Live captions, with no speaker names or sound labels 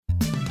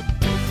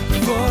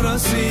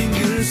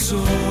single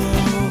soul,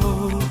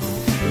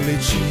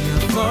 reaching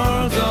out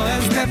further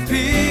and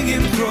stepping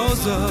in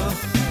closer.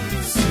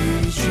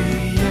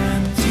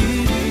 CGNTV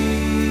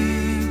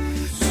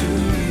to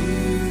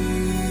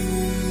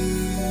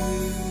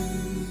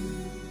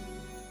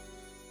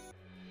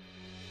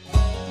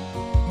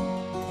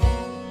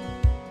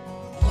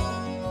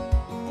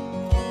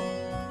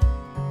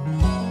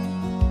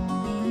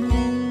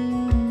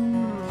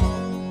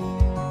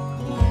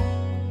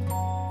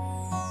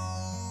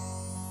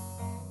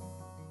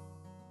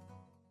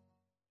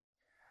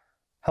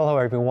Hello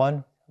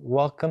everyone,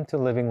 welcome to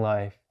Living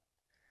Life.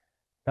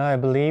 Now I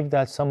believe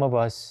that some of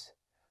us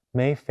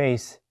may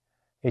face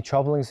a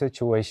troubling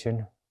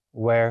situation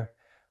where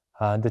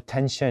the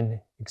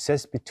tension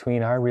exists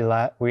between our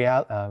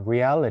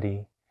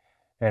reality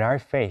and our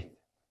faith.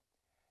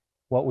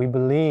 What we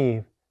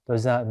believe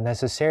does not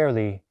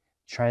necessarily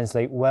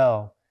translate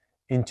well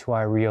into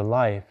our real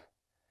life,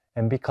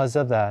 and because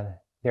of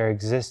that, there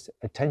exists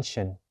a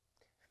tension.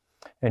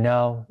 And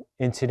now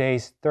in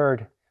today's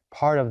third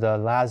part of the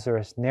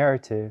Lazarus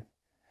narrative,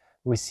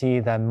 we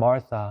see that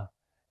Martha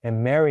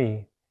and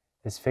Mary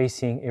is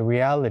facing a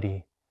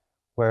reality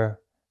where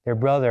their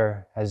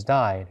brother has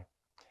died.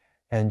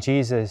 And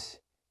Jesus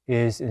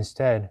is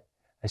instead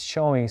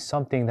showing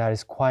something that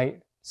is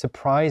quite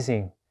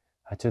surprising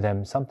to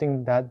them,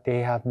 something that they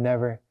have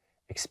never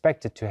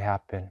expected to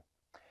happen.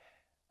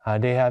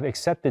 They have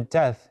accepted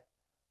death,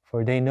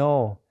 for they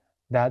know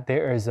that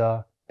there is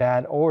a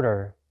bad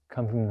odor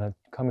coming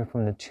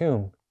from the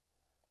tomb.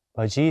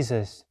 But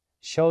Jesus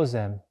shows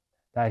them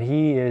that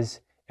He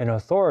is in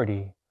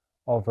authority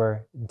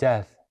over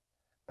death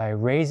by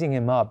raising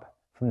Him up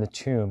from the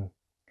tomb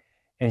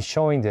and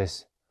showing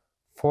this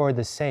for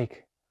the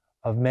sake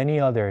of many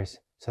others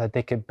so that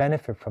they could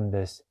benefit from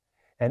this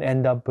and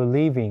end up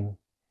believing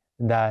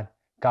that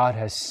God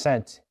has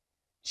sent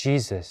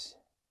Jesus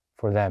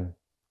for them.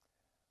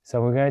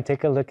 So we're going to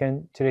take a look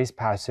in today's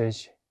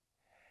passage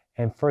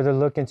and further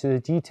look into the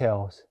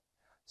details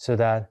so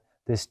that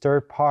this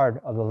third part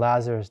of the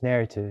Lazarus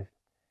narrative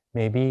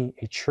may be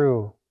a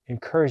true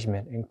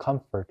encouragement and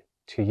comfort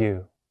to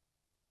you.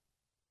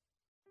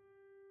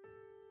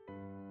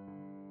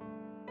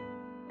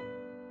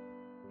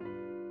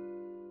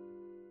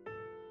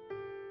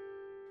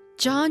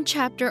 John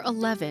chapter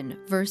 11,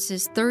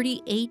 verses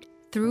 38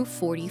 through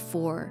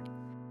 44.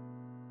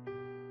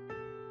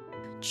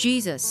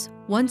 Jesus,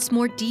 once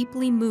more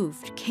deeply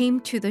moved, came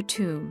to the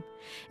tomb.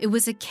 It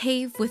was a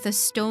cave with a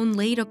stone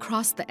laid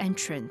across the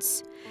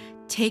entrance.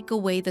 "Take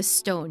away the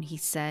stone," he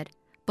said.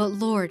 "But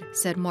Lord,"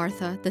 said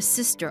Martha, the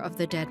sister of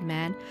the dead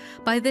man,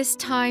 "by this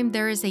time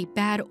there is a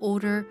bad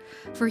odor,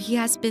 for he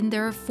has been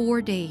there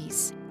 4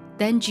 days."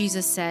 Then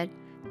Jesus said,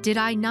 "Did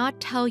I not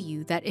tell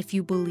you that if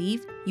you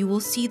believe, you will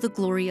see the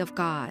glory of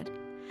God?"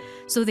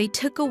 So they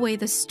took away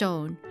the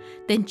stone.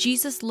 Then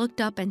Jesus looked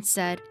up and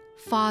said,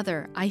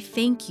 "Father, I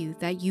thank you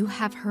that you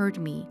have heard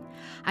me.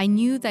 I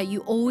knew that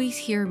you always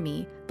hear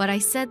me, but I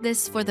said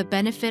this for the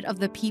benefit of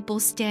the people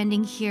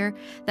standing here,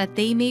 that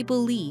they may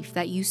believe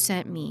that you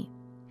sent me."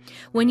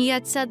 When he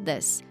had said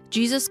this,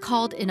 Jesus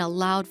called in a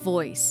loud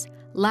voice,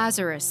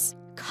 "Lazarus,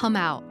 come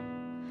out."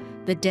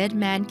 The dead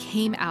man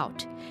came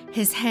out,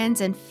 his hands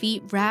and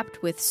feet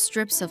wrapped with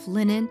strips of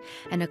linen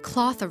and a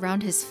cloth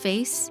around his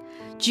face.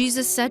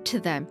 Jesus said to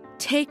them,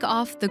 "Take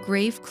off the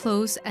grave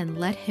clothes and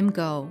let him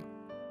go."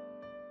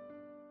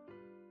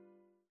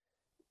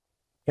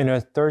 In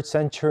a 3rd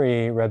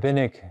century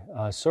rabbinic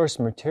source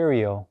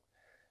material,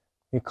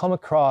 we come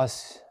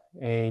across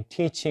a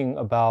teaching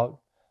about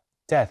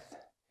death.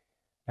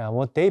 Now,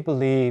 what they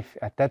believed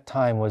at that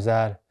time was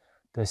that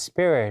the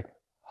spirit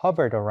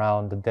hovered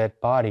around the dead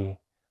body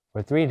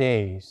for 3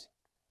 days.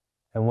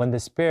 And when the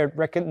spirit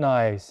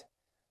recognized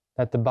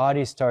that the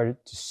body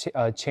started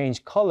to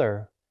change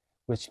color,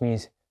 which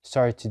means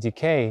started to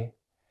decay,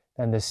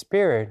 then the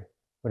spirit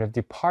would have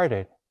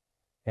departed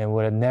and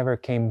would have never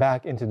came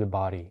back into the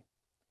body.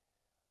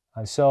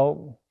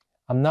 So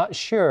I'm not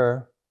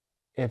sure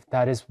if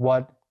that is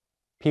what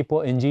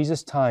people in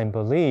Jesus' time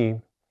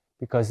believed,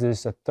 because this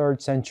is a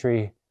 3rd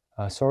century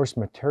source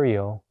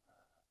material,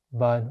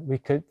 but we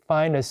could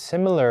find a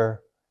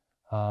similar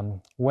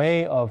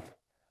way of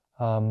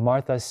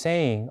Martha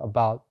saying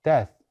about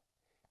death,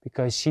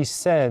 because she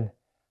said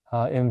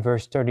in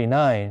verse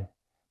 39,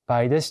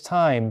 "By this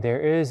time there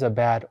is a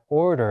bad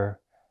odor,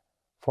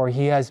 for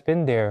he has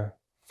been there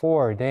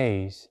 4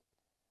 days."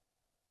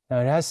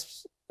 Now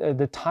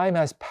the time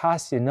has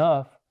passed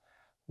enough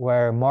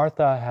where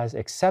Martha has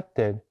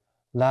accepted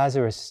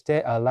Lazarus'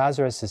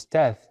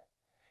 death,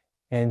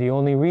 and the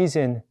only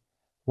reason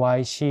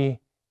why she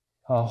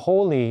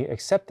wholly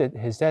accepted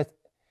his death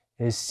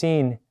is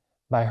seen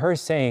by her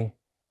saying,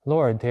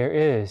 "Lord, there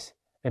is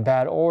a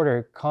bad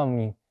odor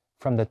coming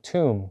from the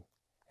tomb,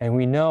 and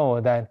we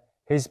know that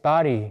his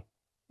body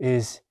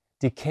is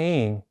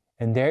decaying,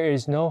 and there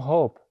is no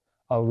hope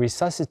of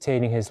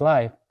resuscitating his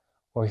life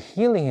or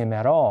healing him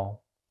at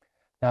all."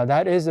 Now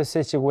that is the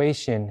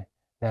situation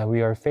that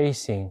we are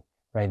facing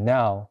right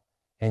now,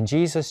 and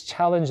Jesus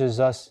challenges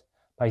us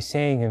by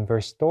saying in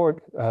verse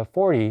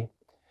 40,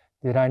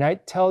 "Did I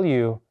not tell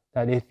you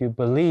that if you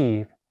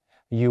believe,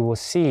 you will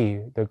see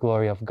the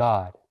glory of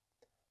God?"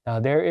 Now,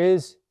 there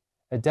is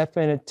a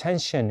definite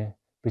tension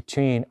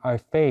between our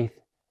faith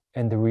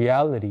and the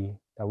reality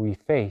that we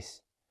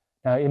face.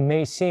 Now, it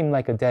may seem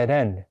like a dead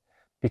end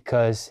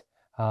because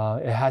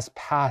it has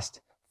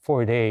passed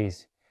 4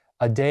 days,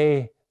 a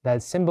day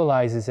that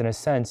symbolizes, in a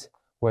sense,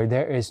 where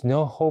there is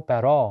no hope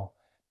at all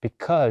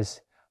because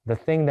the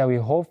thing that we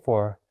hope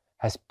for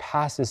has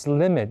passed its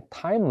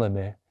time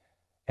limit,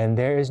 and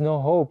there is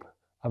no hope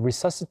of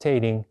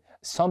resuscitating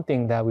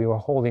something that we were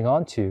holding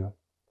on to.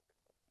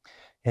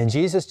 And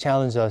Jesus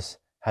challenged us,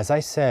 as I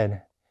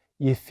said,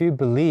 if you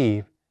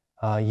believe,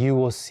 you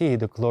will see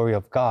the glory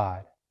of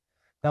God.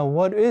 Now,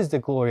 what is the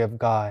glory of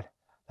God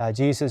that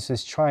Jesus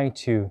is trying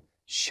to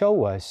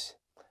show us?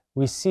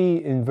 We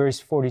see in verse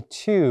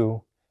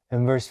 42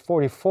 and verse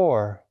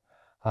 44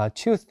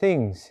 two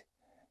things.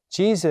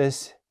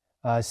 Jesus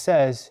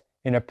says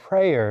in a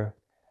prayer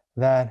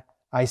that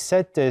I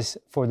said this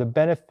for the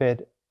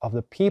benefit of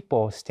the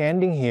people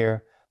standing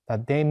here,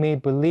 that they may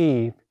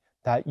believe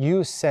that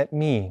you sent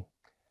me.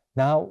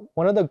 Now,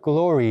 one of the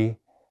glory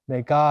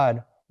that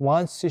God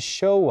wants to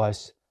show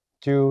us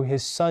through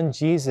his son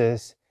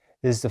Jesus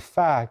is the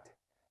fact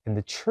and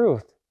the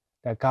truth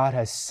that God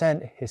has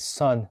sent his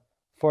son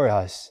for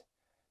us.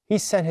 He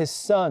sent his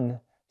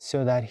son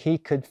so that he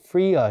could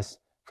free us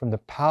from the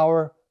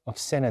power of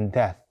sin and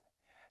death.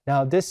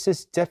 Now, this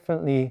is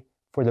definitely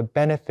for the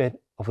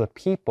benefit of the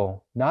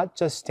people, not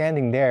just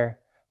standing there,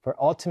 but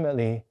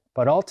ultimately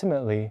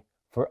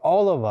for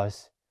all of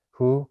us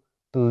who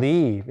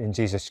believe in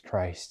Jesus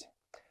Christ.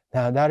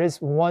 Now, that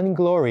is one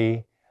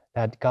glory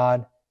that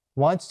God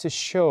wants to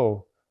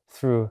show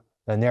through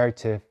the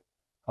narrative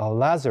of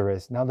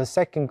Lazarus. Now, the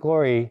second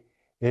glory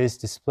is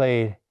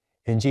displayed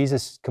in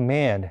Jesus'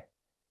 command.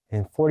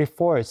 In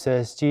 44, it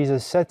says,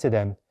 Jesus said to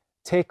them,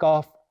 "Take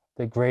off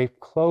the grave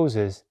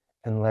clothes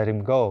and let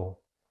him go."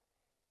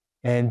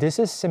 And this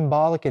is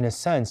symbolic in a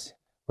sense,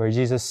 where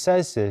Jesus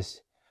says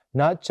this,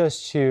 not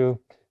just to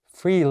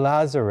free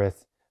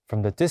Lazarus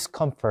from the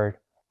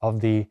discomfort of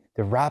the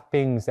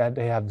wrappings that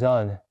they have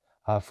done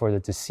for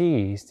the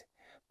deceased,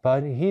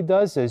 but he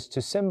does this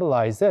to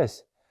symbolize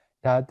this,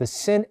 that the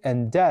sin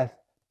and death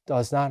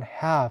does not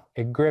have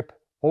a grip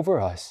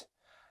over us.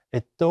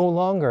 It no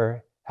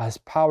longer has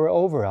power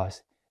over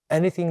us.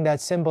 Anything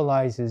that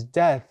symbolizes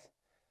death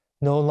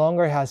no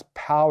longer has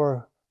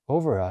power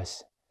over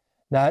us.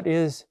 That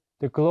is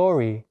the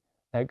glory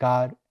that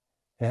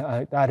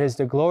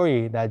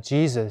that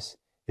Jesus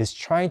is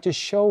trying to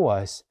show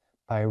us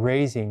by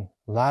raising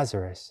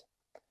Lazarus.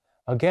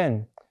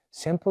 Again,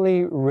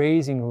 simply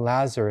raising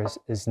Lazarus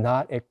is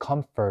not a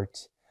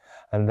comfort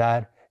and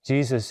that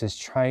Jesus is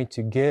trying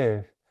to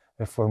give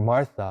for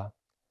Martha.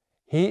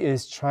 He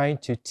is trying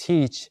to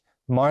teach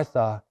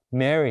Martha,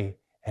 Mary,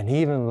 and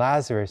even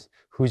Lazarus,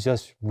 who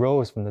just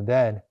rose from the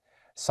dead,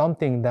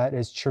 something that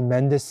is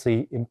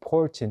tremendously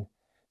important,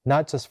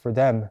 not just for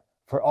them,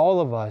 for all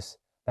of us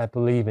that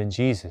believe in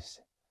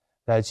Jesus.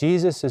 That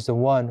Jesus is the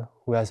one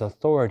who has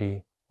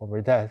authority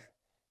over death,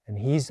 and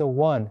he's the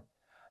one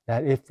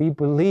that if we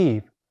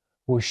believe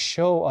will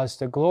show us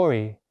the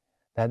glory,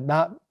 that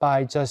not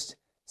by just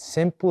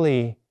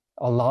simply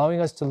allowing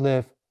us to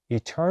live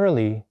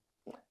eternally,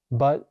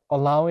 but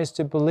allowing us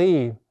to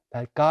believe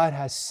that God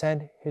has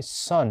sent his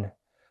son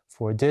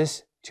for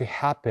this to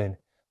happen,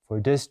 for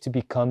this to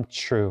become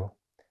true.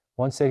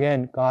 Once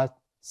again, God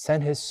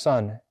sent his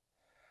son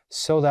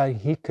so that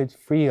he could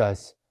free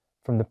us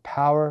from the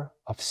power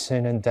of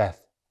sin and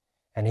death.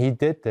 And he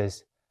did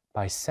this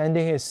by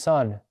sending his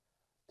son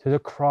to the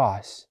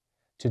cross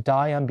to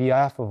die on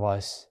behalf of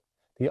us,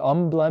 the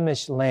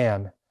unblemished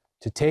lamb,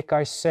 to take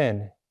our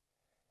sin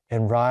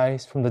and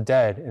rise from the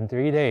dead in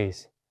 3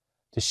 days,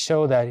 to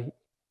show that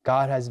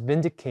God has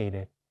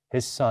vindicated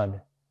his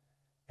son,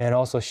 and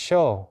also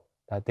show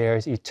that there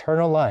is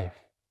eternal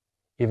life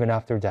even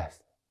after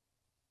death.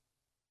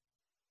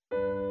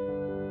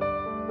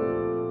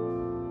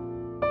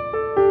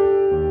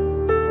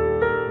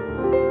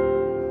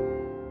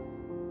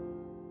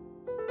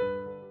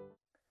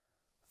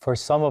 For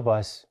some of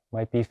us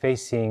might be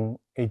facing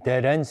a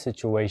dead-end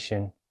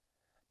situation,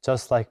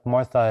 just like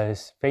Martha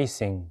is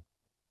facing.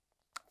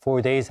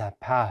 4 days have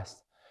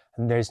passed,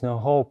 and there's no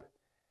hope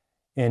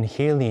in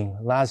healing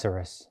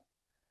Lazarus.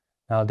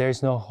 Now,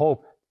 there's no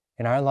hope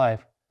in our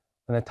life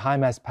when the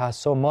time has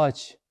passed so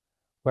much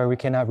where we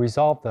cannot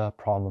resolve the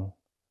problem.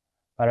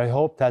 But I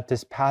hope that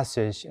this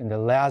passage in the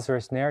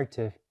Lazarus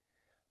narrative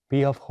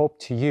be of hope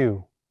to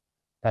you,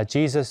 that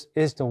Jesus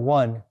is the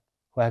one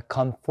who had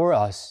come for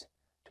us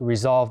to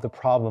resolve the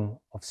problem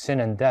of sin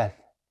and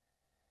death.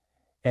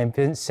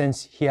 And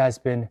since he has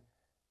been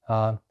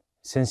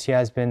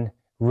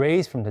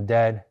raised from the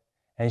dead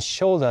and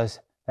showed us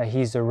that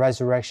he's the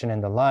resurrection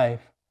and the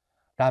life,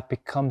 that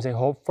becomes a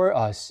hope for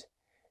us,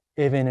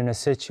 even in a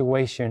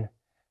situation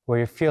where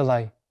you feel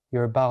like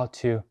you're about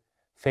to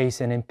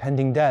face an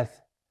impending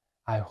death.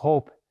 I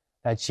hope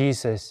that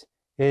Jesus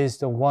is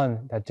the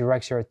one that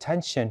directs your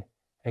attention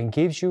and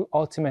gives you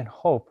ultimate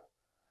hope,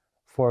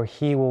 for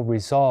He will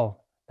resolve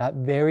that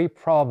very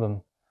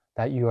problem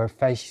that you are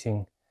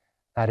facing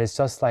that is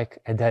just like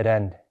a dead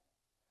end.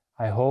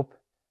 I hope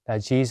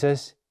that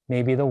Jesus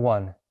may be the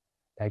one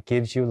that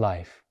gives you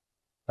life.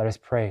 Let us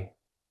pray.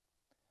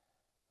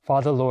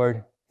 Father,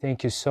 Lord,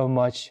 thank you so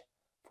much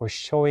for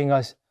showing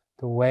us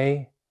the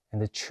way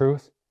and the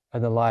truth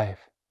and the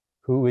life,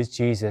 who is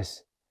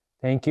Jesus.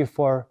 Thank you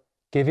for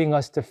giving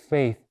us the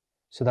faith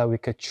so that we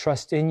could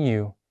trust in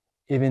you,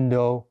 even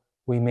though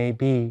we may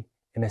be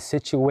in a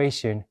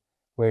situation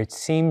where it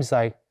seems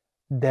like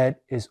death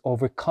is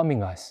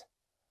overcoming us.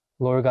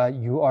 Lord God,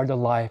 you are the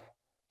life,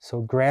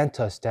 so grant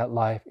us that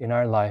life in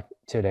our life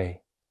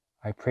today.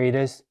 I pray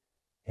this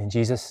in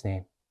Jesus'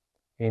 name.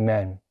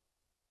 Amen.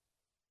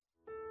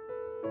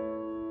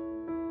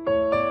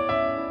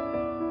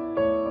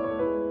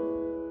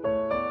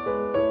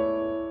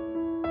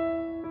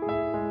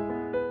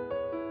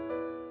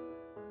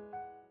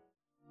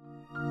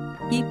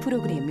 이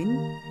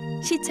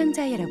프로그램은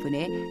시청자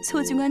여러분의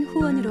소중한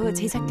후원으로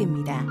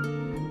제작됩니다.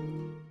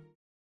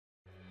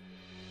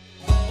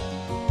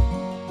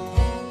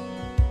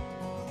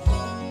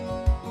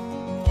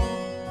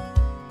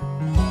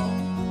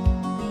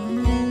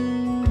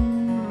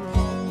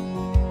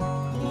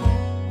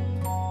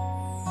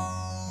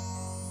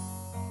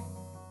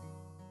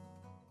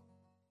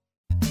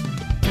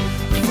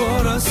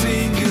 For a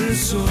single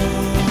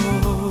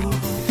soul,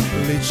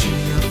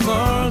 reaching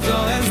further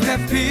and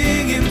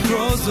stepping in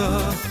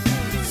closer.